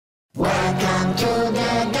Welcome to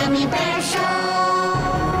the Gummibär Show!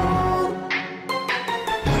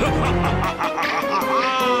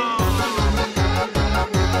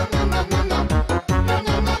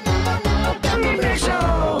 Gummibär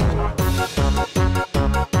Show!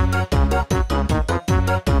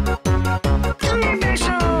 Gummibär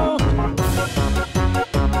Show!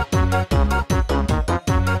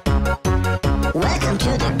 Welcome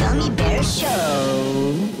to the Gummibär Show!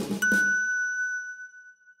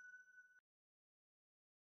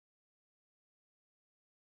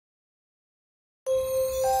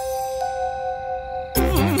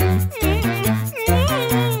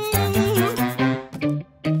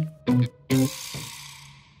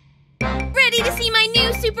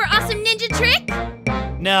 Super awesome ninja trick?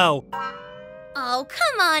 No. Oh,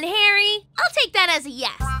 come on, Harry. I'll take that as a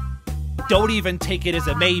yes. Don't even take it as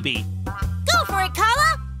a maybe. Go for it,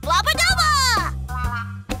 Kala! Blabba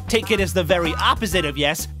Dubba! Take it as the very opposite of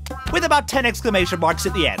yes, with about 10 exclamation marks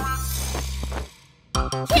at the end.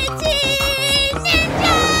 Kitty Ninja!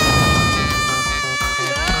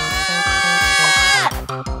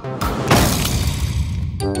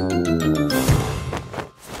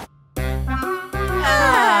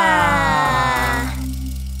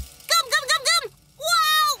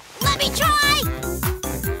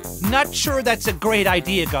 Not sure that's a great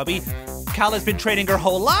idea, Gummy. Kala's been training her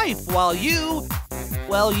whole life, while you...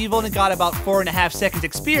 Well, you've only got about 4.5 seconds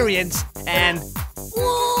experience, and...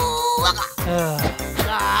 Gummy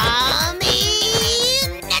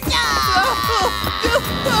Ninja!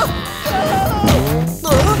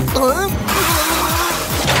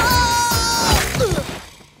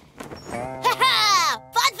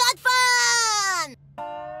 Fun, fun, fun!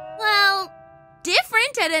 Well,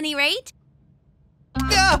 different at any rate.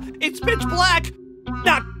 It's pitch black!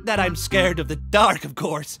 Not that I'm scared of the dark, of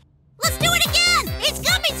course. Let's do it again! It's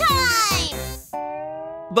Gummy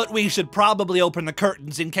time! But we should probably open the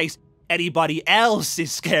curtains in case anybody else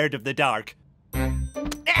is scared of the dark.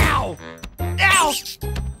 Ow! Ow!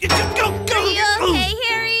 Go! Are you okay,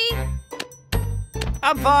 Harry?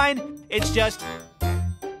 I'm fine. It's just...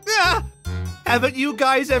 Haven't you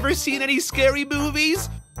guys ever seen any scary movies?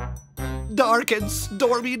 Dark and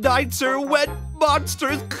stormy nights are when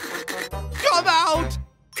monsters come out!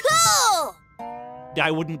 Cool! I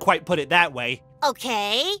wouldn't quite put it that way.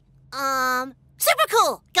 Okay, super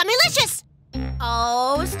cool! Gummylicious!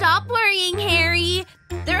 Oh, stop worrying, Harry.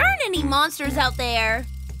 There aren't any monsters out there.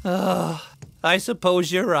 I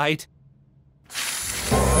suppose you're right.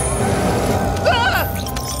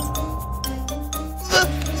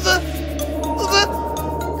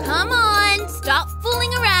 Come on, stop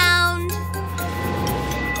fooling around.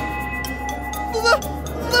 What?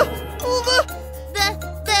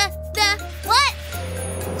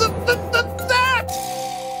 That!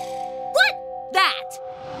 What? That?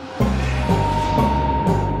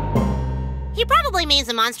 He probably means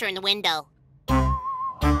the monster in the window.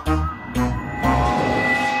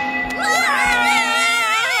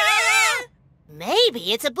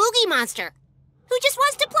 Maybe it's a boogie monster who just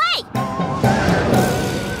wants to play.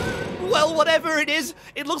 Well, whatever it is,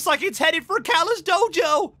 it looks like it's headed for Kala's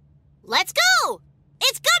dojo. Let's go!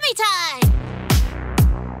 It's Gummy time!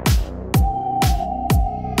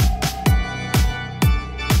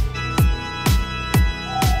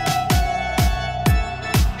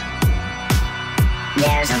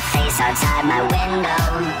 There's a face outside my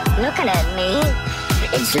window, looking at me.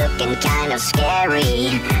 It's looking kind of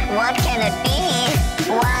scary. What can it be?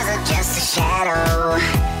 Was it just a shadow?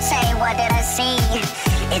 Say, what did I see?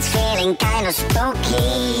 It's feeling kind of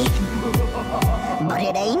spooky, but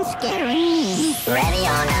it ain't scary. Ready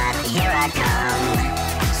or not, here I come.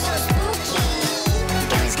 So spooky.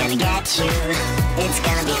 Gummy's gonna get you. It's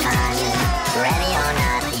gonna be fun. Ready or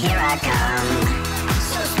not, here I come.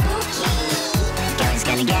 So spooky. Gummy's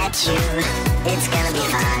gonna get you. It's gonna be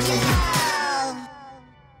fun.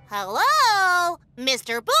 Hello,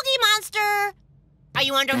 Mr. Boogie Monster. Are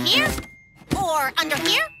you under here? Or under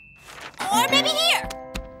here? Or maybe here?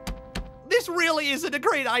 This really isn't a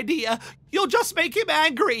great idea. You'll just make him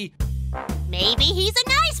angry. Maybe he's a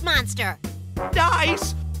nice monster.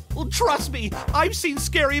 Nice? Well, trust me, I've seen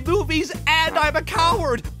scary movies and I'm a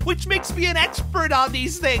coward, which makes me an expert on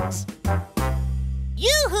these things.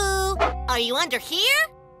 Yoo-hoo! Are you under here?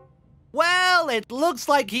 Well, it looks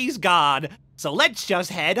like he's gone, so let's just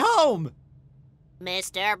head home.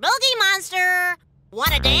 Mr. Boogie Monster!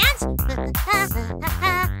 Wanna dance?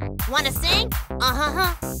 Wanna sing?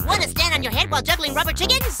 Wanna stand on your head while juggling rubber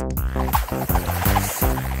chickens?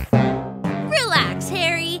 Relax,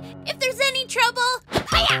 Harry. If there's any trouble,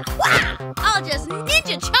 I'll just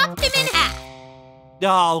ninja chop him in half.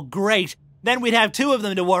 Oh, great. Then we'd have two of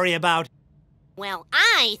them to worry about. Well,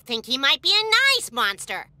 I think he might be a nice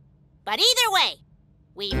monster. But either way,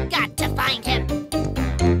 we've got to find him.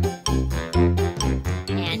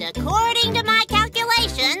 And according to my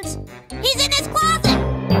calculations, he's in his closet.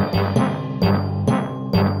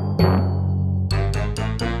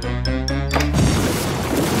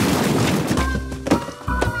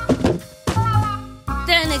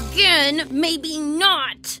 Then again, maybe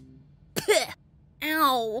not.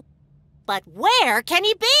 Ow. But where can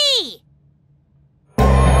he be?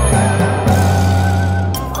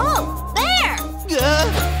 Oh, there!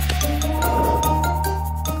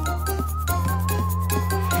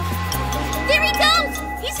 There he goes!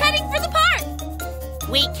 He's heading for the park!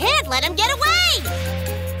 We can't let him get away!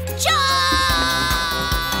 Charge!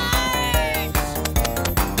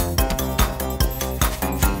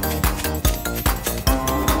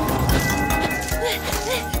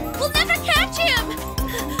 We'll never catch him!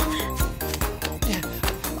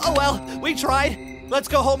 Oh well, we tried. Let's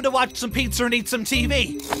go home to watch some pizza and eat some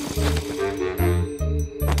TV.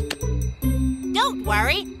 Don't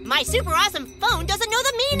worry, my super awesome phone doesn't know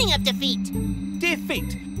the meaning of defeat.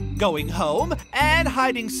 Defeat. Going home and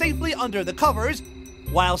hiding safely under the covers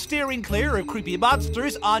while steering clear of creepy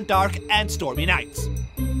monsters on dark and stormy nights.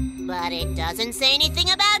 But it doesn't say anything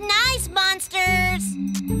about nice monsters.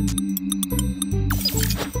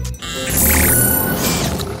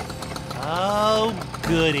 Oh,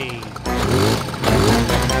 goody.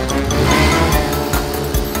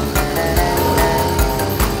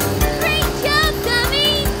 Great job,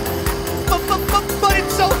 Gummy! But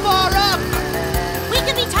it's so far up! We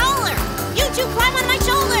can be taller. You two climb on my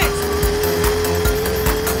shoulders.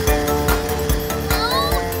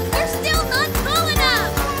 Oh, you're still not tall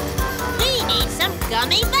enough! We need some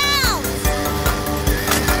gummy bounce.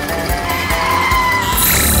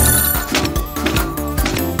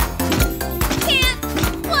 Can't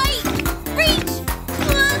quite reach!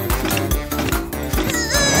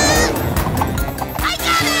 I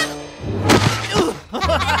got him!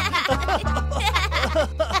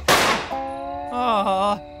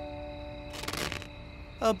 Aw.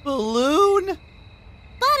 A balloon?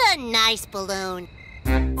 But a nice balloon.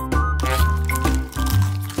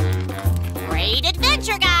 Great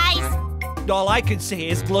adventure, guys. All I can say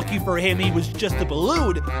is lucky for him he was just a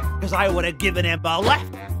balloon, because I would have given him a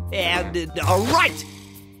left and a right.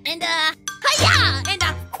 And hi-ya! And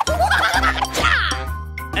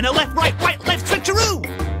cha! And a left, right, left switcheroo!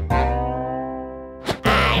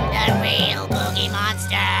 I'm the real boogie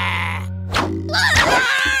monster.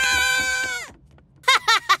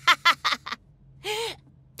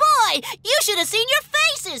 Boy, you should have seen your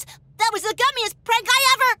faces. That was the gummiest prank I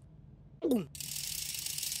ever...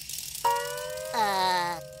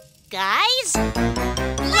 guys?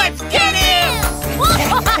 Let's get him!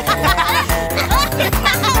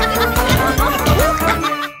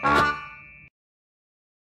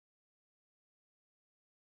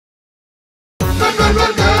 Run, run,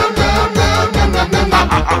 run, run!